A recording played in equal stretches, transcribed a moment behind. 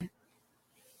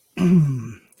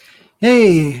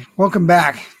Hey, welcome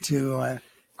back to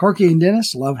Corkie and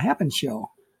Dennis Love Happens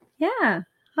Show. Yeah.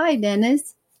 Hi,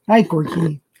 Dennis. Hi,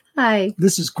 Corkie. Hi.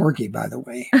 This is Corkie, by the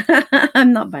way.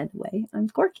 I'm not, by the way. I'm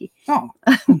Corkie. Oh,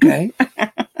 okay.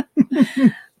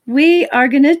 We are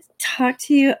going to talk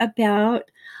to you about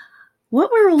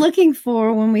what we were looking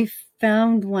for when we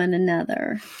found one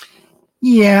another.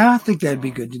 Yeah, I think that'd be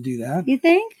good to do that. You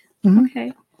think? Mm-hmm. Okay.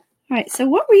 All right. So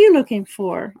what were you looking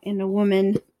for in a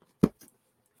woman?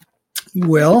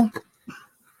 Well,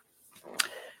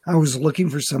 I was looking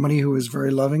for somebody who was very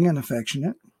loving and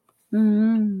affectionate.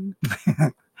 Mm.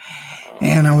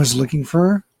 And I was looking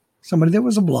for somebody that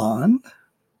was a blonde.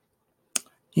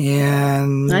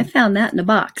 And I found that in a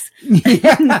box.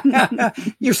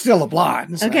 You're still a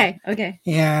blonde. So. Okay.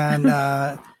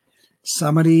 And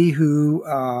somebody who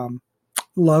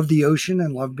loved the ocean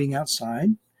and loved being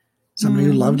outside. Somebody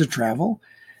who loved to travel.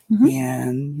 Mm-hmm.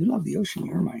 And you love the ocean.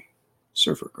 You're my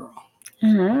surfer girl.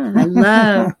 I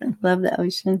love the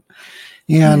ocean.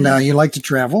 And you like to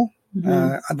travel.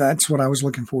 Mm-hmm. That's what I was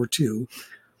looking for too.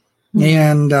 Mm-hmm.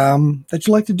 And that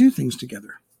you like to do things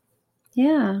together.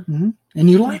 Yeah. Mm-hmm. And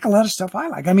you like a lot of stuff I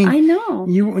like. I mean, I know.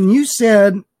 When you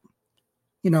said,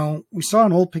 we saw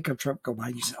an old pickup truck go by,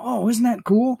 and you said, "Oh, isn't that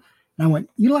cool?" And I went,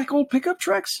 "You like old pickup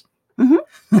trucks?"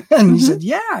 Mm-hmm. And you said,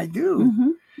 "Yeah, I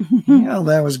do." Mm-hmm. Yeah,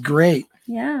 that was great.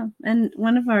 Yeah. And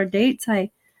one of our dates, I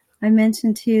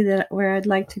mentioned to you that where I'd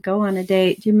like to go on a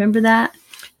date. Do you remember that?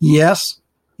 Yes.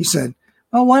 He said,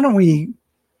 "Well, why don't we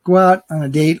go out on a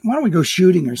date? Why don't we go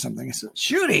shooting or something?" I said,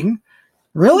 "Shooting?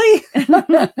 Really?"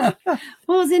 Well, it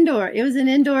was indoor. It was an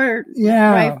indoor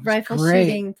rifle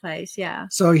shooting place. Yeah.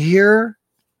 So here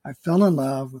I fell in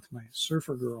love with my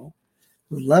surfer girl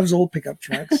who loves old pickup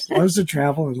trucks, loves to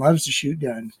travel, and loves to shoot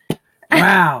guns.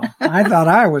 Wow. I thought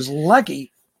I was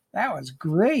lucky. That was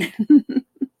great.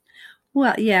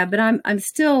 Well, yeah, but I'm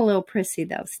still a little prissy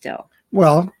though, still.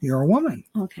 Well, you're a woman.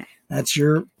 Okay. That's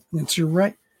your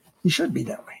right. You should be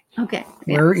that way. Okay.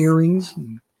 Wear earrings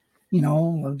and,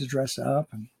 love to dress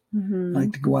up and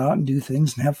like to go out and do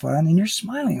things and have fun. And you're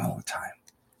smiling all the time.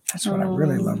 That's what I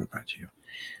really love about you.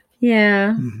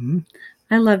 Yeah. Mm-hmm.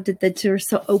 I loved it that you were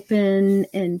so open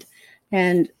and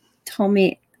told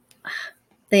me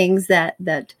things that,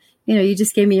 you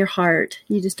just gave me your heart.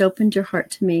 You just opened your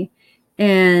heart to me.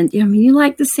 And, you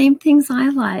like the same things I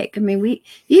like. I mean, we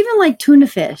even like tuna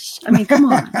fish. I mean, come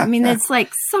on. I mean, it's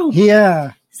like so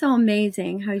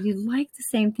amazing how you like the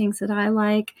same things that I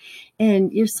like.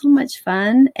 And you're so much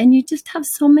fun. And you just have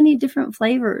so many different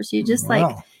flavors. You just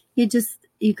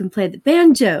you can play the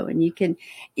banjo and you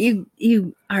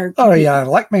are. Oh, yeah. I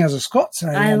like me as a Scots.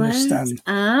 I understand.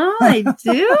 Oh, I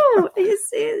do. You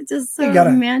see, it's just so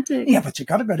romantic. Yeah, but you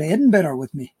got to go to Edinburgh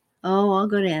with me. Oh, I'll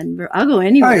go to Edinburgh. I'll go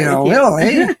anywhere. Oh, well,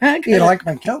 eh? You like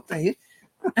my kilt, eh?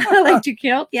 I like your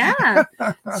kilt. Yeah,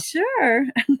 sure.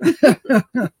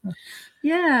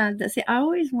 Yeah. See, I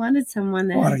always wanted someone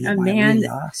that a man.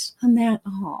 Oh, I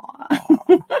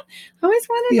always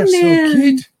wanted a man. So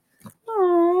cute.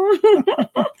 Oh,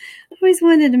 I always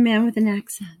wanted a man with an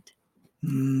accent.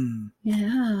 Mm.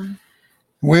 Yeah.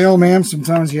 Well, ma'am,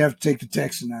 sometimes you have to take the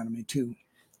Texan out of me too.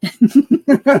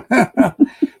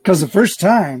 Because the first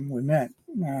time we met,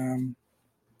 you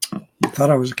thought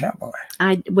I was a cowboy.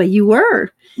 Well, you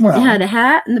were. Well, you had a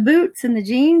hat and the boots and the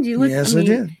jeans. You looked. Yes, I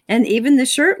did. And even the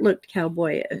shirt looked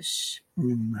cowboyish.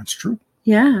 That's true.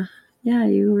 Yeah,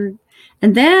 you were.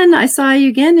 And then I saw you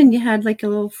again, and you had like a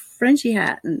little Frenchy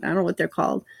hat, and I don't know what they're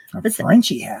called. A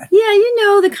Frenchy hat?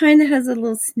 Yeah, the kind that has a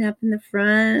little snap in the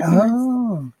front.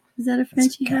 Oh, is that a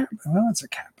Frenchy hat? Well, it's a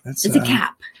cap. It's a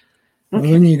cap. Okay.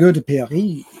 When you go to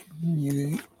Paris,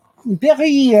 you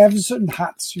have certain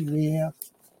hats you wear.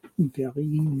 In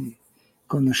Paris,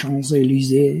 comme the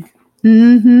Champs-Élysées,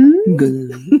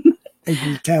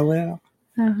 Eiffel Tower.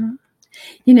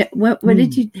 What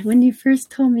did you, when you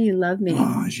first told me you loved me?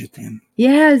 Oh, je t'aime.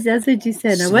 Yes, that's what you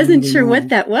said. I wasn't sure what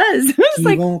that was.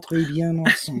 Qui vont très bien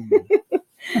ensemble.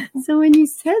 So when you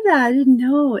said that, I didn't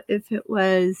know if it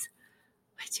was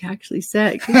what you actually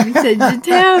said. Because you said je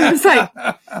t'aime. I was like,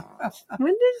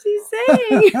 what did she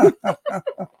say?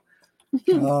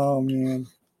 Oh, man.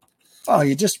 Oh,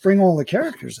 you just bring all the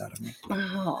characters out of me.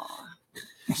 Oh,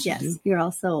 yes. You're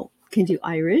also, can you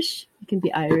Irish? You can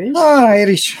be Irish. Oh,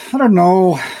 Irish. I don't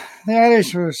know. The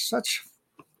Irish are such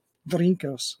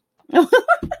drinkers.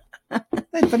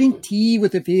 They drink tea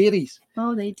with the fairies.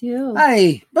 Oh, they do.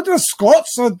 Aye, but the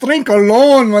Scots will drink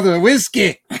alone with the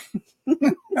whiskey.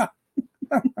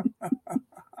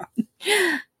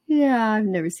 Yeah, I've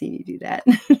never seen you do that.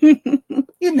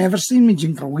 You've never seen me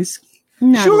drink a whiskey?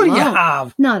 Not sure alone. You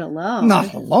have. Not alone.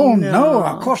 Not alone. No,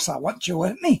 of course I want you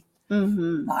with me.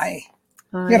 I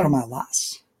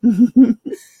Irmalas. And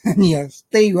you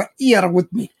stay here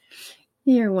with me.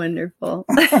 You're wonderful.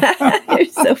 You're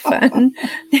so fun.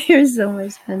 You're so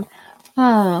much fun.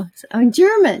 Oh, I'm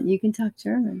German. You can talk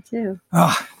German too.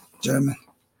 Ah, German.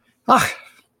 Ah,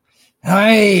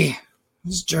 hey,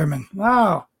 it's German.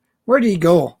 Wow, where did he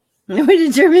go? Where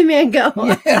did German man go?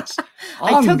 Yes,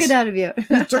 I took it out of you.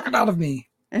 You took it out of me.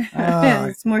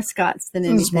 It's more Scots than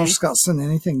anything. It's more Scots than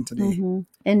anything today.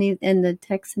 And the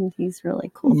Texan, he's really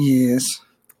cool. Yes.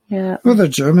 Yeah. Well, the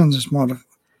Germans is more.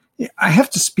 I have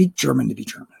to speak German to be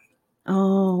German.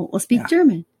 Oh, well, speak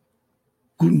German.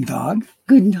 Guten Tag.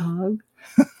 Guten Tag.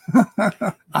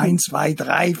 1, 2,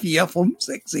 3, 4, 5,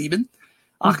 6, 7.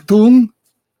 Achtung.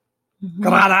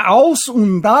 Geradeaus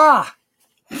und da.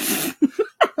 I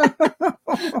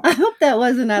hope that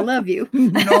wasn't I love you.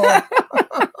 No.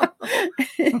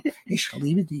 Ich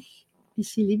liebe dich.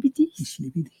 Ich liebe dich. Ich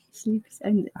liebe dich. Ich liebe dich.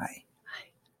 Aye.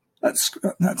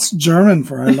 That's German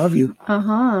for I love you.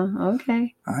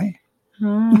 Okay. Aye.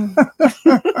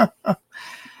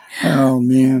 Oh,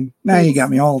 man. Now you got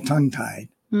me all tongue-tied.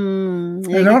 I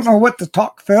don't know what to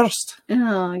talk first.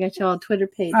 Oh, I got you all Twitter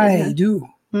pages. I do.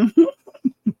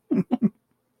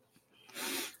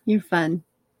 You're fun.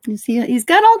 You see, he's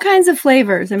got all kinds of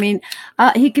flavors. I mean,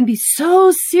 he can be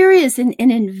so serious and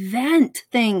invent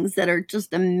things that are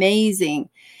just amazing.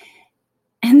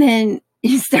 And then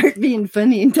you start being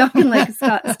funny and talking like a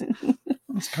Scotsman.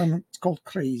 It's called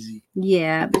crazy.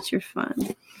 Yeah, but you're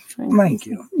fun. Thank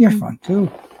you. You're fun, too.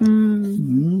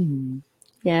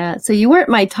 Yeah, so you weren't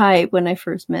my type when I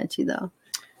first met you, though.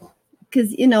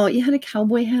 Because, you had a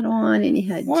cowboy hat on and you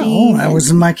had jeans. I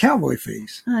was in my cowboy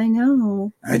phase. I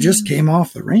know. I just came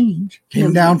off the range.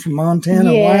 Came down from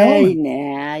Montana, Wyoming.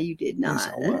 Nah, you did not. Yes,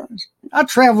 I was. I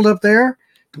traveled up there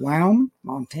to Wyoming,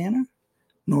 Montana,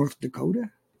 North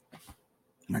Dakota.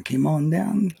 And I came on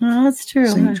down. Oh, that's true.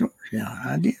 St. George. Yeah,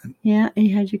 I did. Yeah, and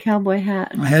you had your cowboy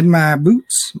hat. I had my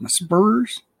boots, my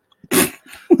spurs.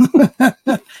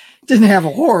 Didn't have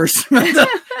a horse.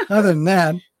 Other than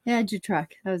that. Yeah, I had your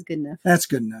truck. That was good enough. That's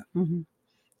good enough.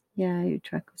 Yeah, your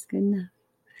truck was good enough.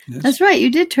 Yes. That's right. You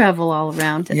did travel all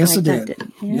around. Yes, I did.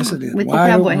 Yeah. Yes, I did. With your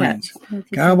cowboy hat.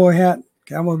 Cowboy hat,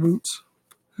 cowboy boots.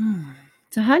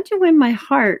 So how'd you win my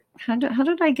heart? How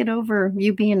did I get over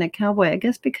you being a cowboy? I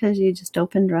guess because you just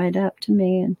opened right up to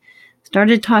me and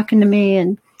started talking to me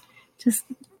and just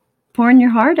pouring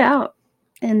your heart out.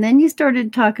 And then you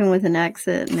started talking with an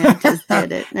accent, and that just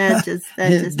did it. That just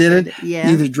did it. Yeah.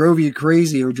 Either drove you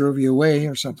crazy or drove you away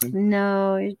or something.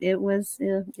 No, it was.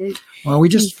 Well, we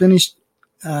just finished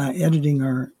editing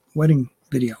our wedding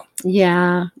video.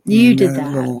 Yeah, you did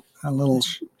that. A little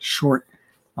short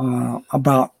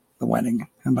about the wedding,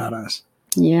 about us.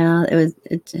 Yeah,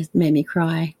 it just made me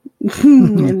cry. It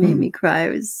made me cry.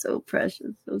 It was so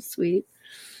precious, so sweet.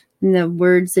 And the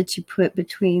words that you put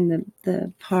between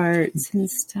the parts and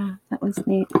stuff. That was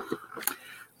neat.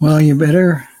 Well, you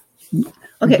better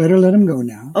let him go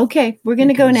now. Okay, we're going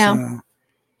to go now.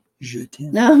 Je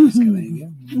t'aime. No.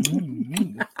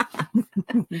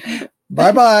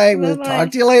 Bye-bye. We'll talk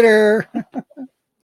to you later.